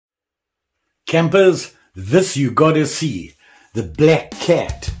Campers, this you gotta see. The black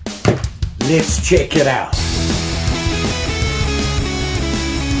cat. Let's check it out.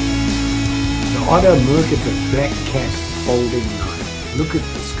 The Otter Mercator black cat folding knife. Look at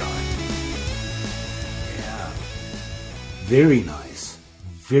this guy. Yeah. Very nice.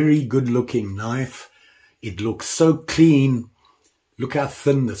 Very good looking knife. It looks so clean. Look how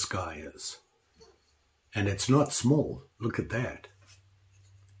thin this guy is. And it's not small. Look at that.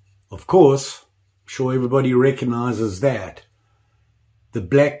 Of course, I'm sure everybody recognizes that. The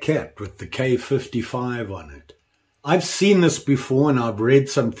black cat with the K55 on it. I've seen this before and I've read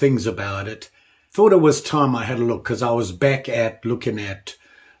some things about it. Thought it was time I had a look because I was back at looking at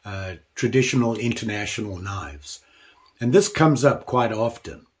traditional international knives. And this comes up quite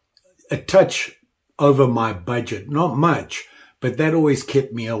often. A touch over my budget. Not much, but that always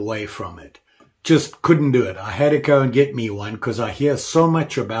kept me away from it. Just couldn't do it. I had to go and get me one because I hear so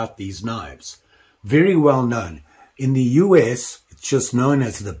much about these knives. Very well known. In the US, it's just known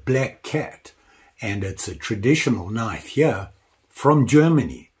as the black cat. And it's a traditional knife here from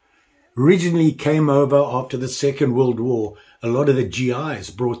Germany. Originally came over after the Second World War. A lot of the GIs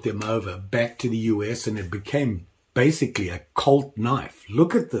brought them over back to the US and it became basically a cult knife.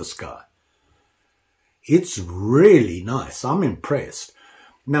 Look at this guy. It's really nice. I'm impressed.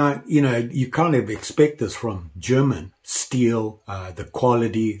 Now, you know, you kind of expect this from German steel, the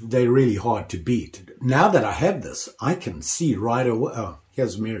quality, they're really hard to beat. Now that I have this, I can see right away. Oh,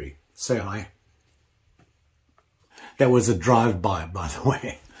 here's Mary. Say hi. That was a drive-by, by the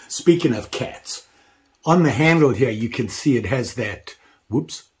way. Speaking of cats, on the handle here, you can see it has that,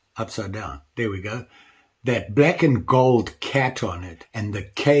 whoops, upside down. There we go. That black and gold cat on it and the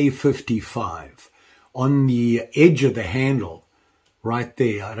K55 on the edge of the handle. Right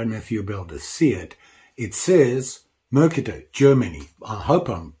there, I don't know if you'll be able to see it. It says Mercator, Germany. I hope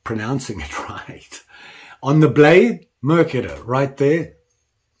I'm pronouncing it right. On the blade, Mercator, right there.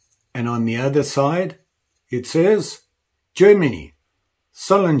 And on the other side, it says Germany,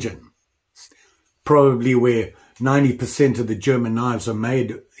 Solingen. Probably where 90% of the German knives are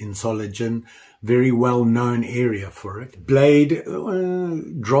made in Solingen. Very well-known area for it. Blade,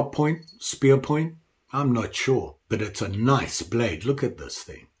 drop point, spear point. I'm not sure, but it's a nice blade. Look at this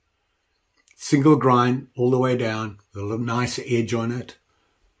thing. Single grind all the way down, a little nice edge on it.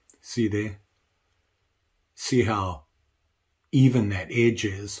 See there? See how even that edge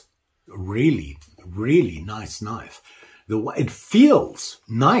is? Really, really nice knife. It feels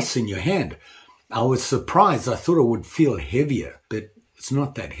nice in your hand. I was surprised. I thought it would feel heavier, but it's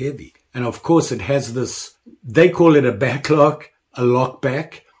not that heavy. And of course it has this, they call it a backlock, a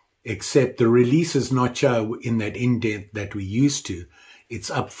lockback. Except the release is not in that indent that we used to. It's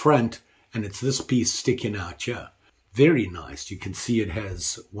up front and it's this piece sticking out here. Very nice. You can see it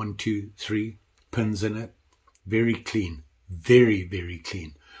has 1, 2, 3 pins in it. Very clean. Very, very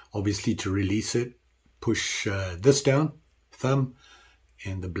clean. Obviously to release it, push this down, thumb,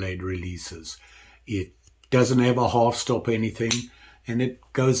 and the blade releases. It doesn't have a half stop or anything and it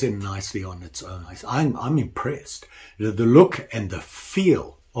goes in nicely on its own. I'm impressed. The look and the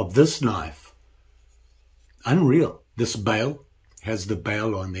feel of this knife, unreal. This bail has the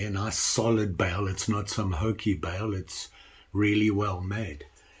bail on there, nice solid bail. It's not some hokey bail. It's really well made.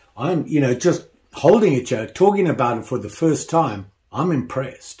 I'm, just holding it here, talking about it for the first time. I'm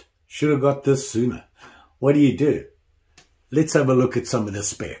impressed. Should have got this sooner. What do? Let's have a look at some of the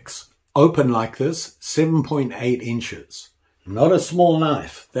specs. Open like this, 7.8 inches. Not a small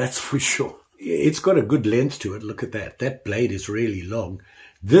knife, that's for sure. It's got a good length to it. Look at that. That blade is really long.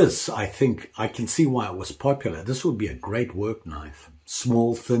 This, I think, I can see why it was popular. This would be a great work knife.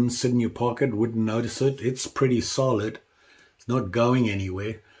 Small, thin, sit in your pocket, wouldn't notice it. It's pretty solid. It's not going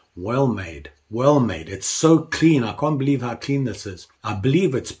anywhere. Well made. Well made. It's so clean. I can't believe how clean this is. I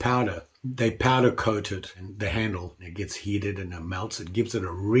believe it's powder. They powder coat it and the handle. It gets heated and it melts. It gives it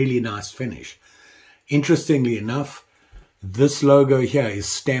a really nice finish. Interestingly enough, this logo here is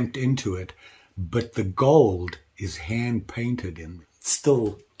stamped into it, but the gold is hand painted in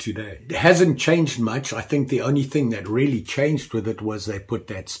still today. It hasn't changed much. I think the only thing that really changed with it was they put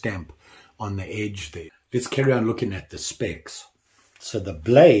that stamp on the edge there. Let's carry on looking at the specs. So the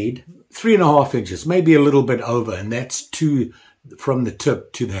blade, 3.5 inches, maybe a little bit over, and that's from the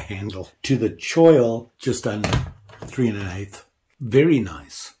tip to the handle. To the choil, just under 3.1/8. Very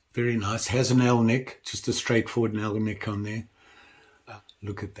nice. Very nice. Has an L neck, just a straightforward L neck on there.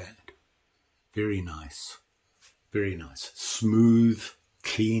 Look at that. Very nice. Very nice. Smooth,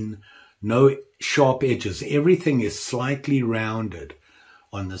 clean, no sharp edges. Everything is slightly rounded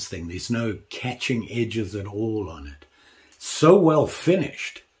on this thing. There's no catching edges at all on it. So well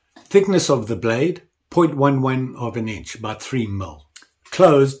finished. Thickness of the blade, 0.11 of an inch, about 3 mil.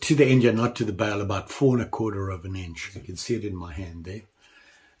 Closed to the engine, not to the bail, about 4 1/4 of an inch. You can see it in my hand there.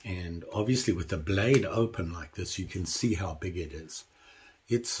 And obviously with the blade open like this, you can see how big it is.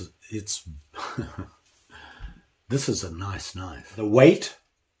 It's this is a nice knife. The weight,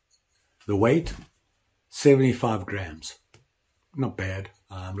 75 grams. Not bad.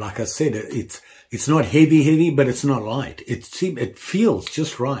 Like I said, it's not heavy, but it's not light. It feels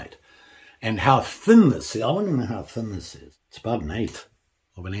just right. And how thin this is, I want to know how thin this is. It's about 1/8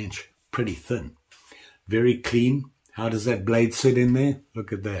 of an inch. Pretty thin. Very clean. How does that blade sit in there?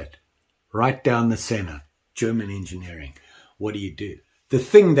 Look at that. Right down the center. German engineering. What do you do? The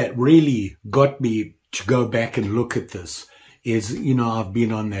thing that really got me to go back and look at this is, you know, I've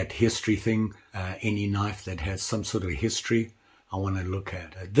been on that history thing. Any knife that has some sort of history, I want to look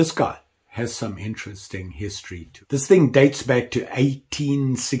at. This guy has some interesting history too. This thing dates back to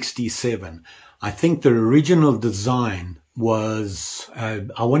 1867. I think the original design was,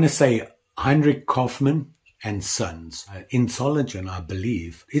 I want to say, Heinrich Kaufmann and Sons, in Solingen, I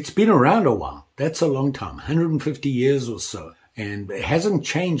believe. It's been around a while. That's a long time, 150 years or so. And it hasn't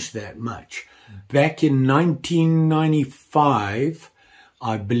changed that much. Back in 1995,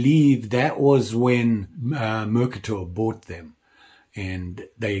 I believe that was when Mercator bought them. And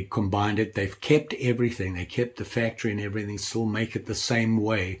they combined it. They've kept everything. They kept the factory and everything, still make it the same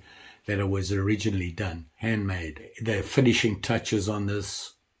way that it was originally done. Handmade. The finishing touches on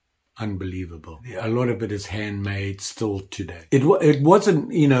this, unbelievable. A lot of it is handmade still today. It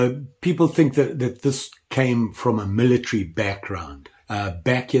wasn't, you know, people think that this came from a military background.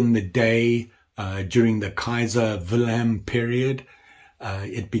 Back in the day, during the Kaiser Wilhelm period,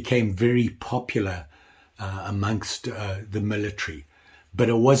 it became very popular amongst the military. But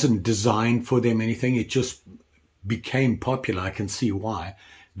it wasn't designed for them anything. It just became popular. I can see why.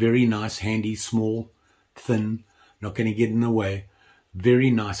 Very nice, handy, small, thin, not going to get in the way. Very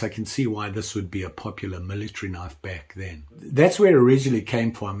nice. I can see why this would be a popular military knife back then. That's where it originally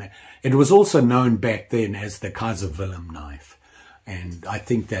came from. It was also known back then as the Kaiser Wilhelm knife. And I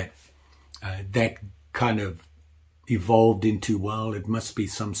think that that kind of evolved into, well, it must be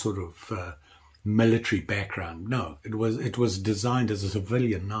some sort of military background. No, it was designed as a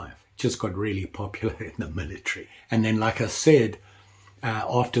civilian knife. It just got really popular in the military. And then, like I said,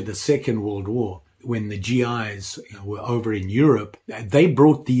 after the Second World War, when the GIs were over in Europe, they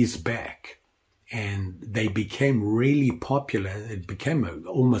brought these back and they became really popular. It became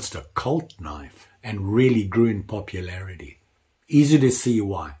almost a cult knife and really grew in popularity. Easy to see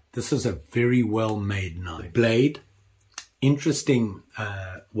why. This is a very well-made knife. The blade, interesting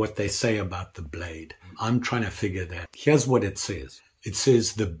what they say about the blade. I'm trying to figure that. Here's what it says. It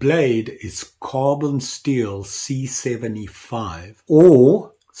says the blade is carbon steel C75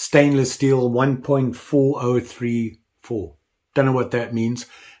 or stainless steel 1.4034. Don't know what that means,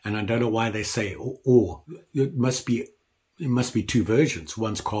 and I don't know why they say or. It must be two versions.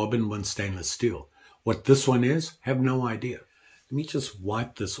 One's carbon, one's stainless steel. What this one is, have no idea. Let me just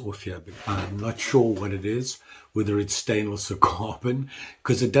wipe this off here. I'm not sure what it is, whether it's stainless or carbon,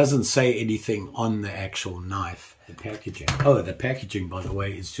 because it doesn't say anything on the actual knife. The packaging. Oh, the packaging, by the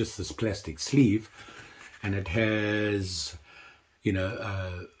way, is just this plastic sleeve, and it has, you know,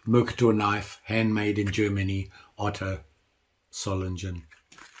 Mercator knife, handmade in Germany, Otter, Solingen.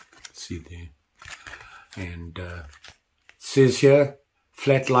 See there. And it says here,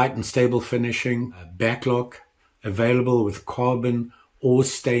 flat, light, and stable finishing, backlock, available with carbon or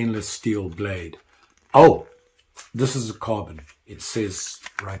stainless steel blade. Oh, this is a carbon. It says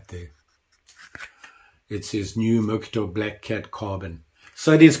right there. It says new Mercator Black Cat carbon.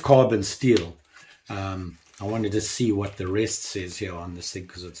 So it is carbon steel. I wanted to see what the rest says here on this thing,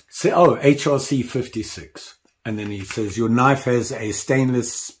 because it's HRC 56. And then he says your knife has a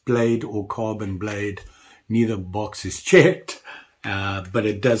stainless blade or carbon blade. Neither box is checked. But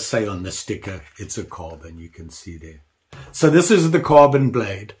it does say on the sticker it's a carbon, you can see there. So this is the carbon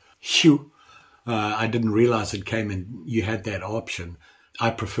blade. Phew. I didn't realize it came in, you had that option.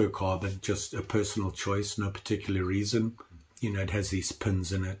 I prefer carbon, just a personal choice, no particular reason. You know, it has these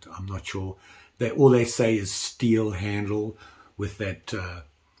pins in it, I'm not sure. All they say is steel handle with that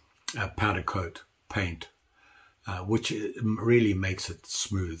powder coat paint, which really makes it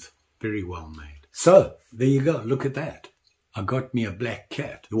smooth, very well made. So, there you go, look at that. I got me a black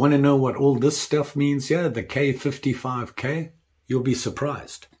cat. You want to know what all this stuff means here? The K55K? You'll be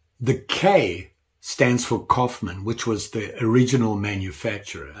surprised. The K stands for Kaufmann, which was the original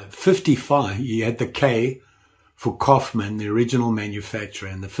manufacturer. 55, you had the K for Kaufmann, the original manufacturer,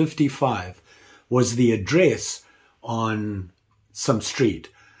 and the 55 was the address on some street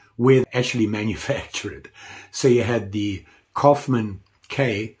where they actually manufactured it. So you had the Kaufman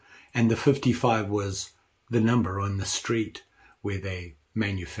K, and the 55 was the number on the street where they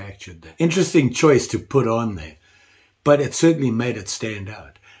manufactured that. Interesting choice to put on there, but it certainly made it stand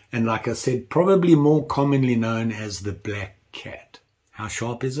out. And like I said, probably more commonly known as the black cat. How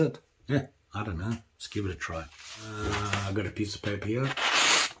sharp is it? Yeah, I don't know. Let's give it a try. I've got a piece of paper here,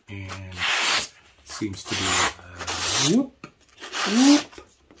 and it seems to be whoop, whoop,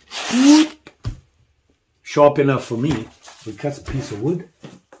 whoop. Sharp enough for me. We cut a piece of wood.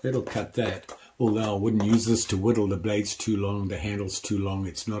 It'll cut that. Although I wouldn't use this to whittle. The blade's too long, the handle's too long.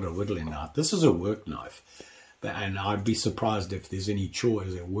 It's not a whittling knife. This is a work knife. And I'd be surprised if there's any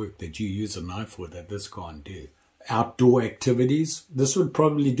chores at work that you use a knife for that this can't do. Outdoor activities, this would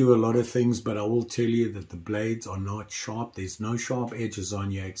probably do a lot of things, but I will tell you that the blades are not sharp. There's no sharp edges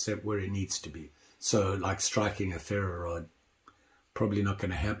on you except where it needs to be. So like striking a ferro rod, probably not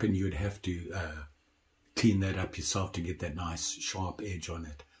going to happen. You'd have to clean that up yourself to get that nice sharp edge on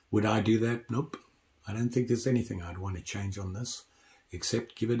it. Would I do that? Nope. I don't think there's anything I'd want to change on this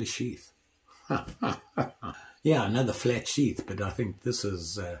except give it a sheath. Yeah, another flat sheath, but I think this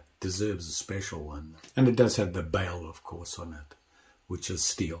is deserves a special one. And it does have the bail, of course, on it, which is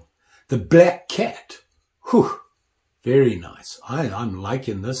steel. The black cat. Whew, very nice. I'm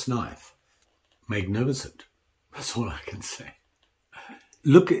liking this knife. Magnificent. That's all I can say.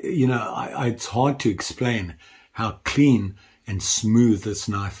 Look, you know, it's hard to explain how clean and smooth this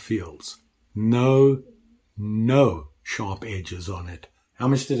knife feels. No sharp edges on it. How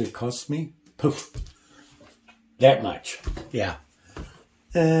much did it cost me? Poof. That much. Yeah.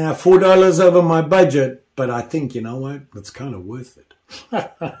 $4 over my budget, but I think, you know what, it's kind of worth it.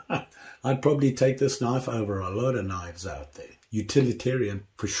 I'd probably take this knife over a lot of knives out there. Utilitarian,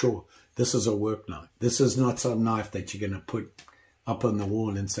 for sure. This is a work knife. This is not some knife that you're going to put up on the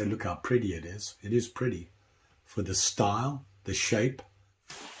wall and say, look how pretty it is. It is pretty. For the style, the shape.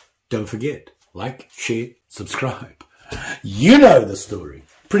 Don't forget, like, share, subscribe. You know the story.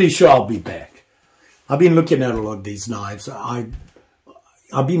 Pretty sure I'll be back. I've been looking at a lot of these knives.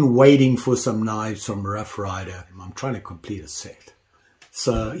 I've been waiting for some knives from Rough Rider. I'm trying to complete a set.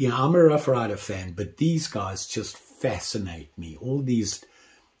 So, yeah, I'm a Rough Rider fan, but these guys just fascinate me. All these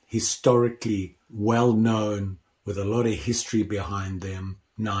historically well-known, with a lot of history behind them,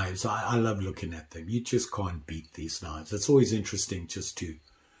 knives. I love looking at them. You just can't beat these knives. It's always interesting just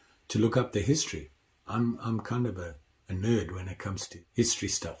to look up the history. I'm kind of a nerd when it comes to history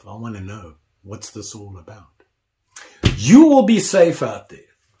stuff. I want to know, what's this all about? You will be safe out there,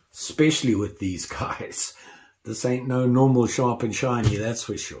 especially with these guys. This ain't no normal sharp and shiny, that's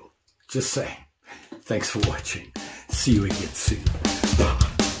for sure. Just saying. Thanks for watching. See you again soon. Bye.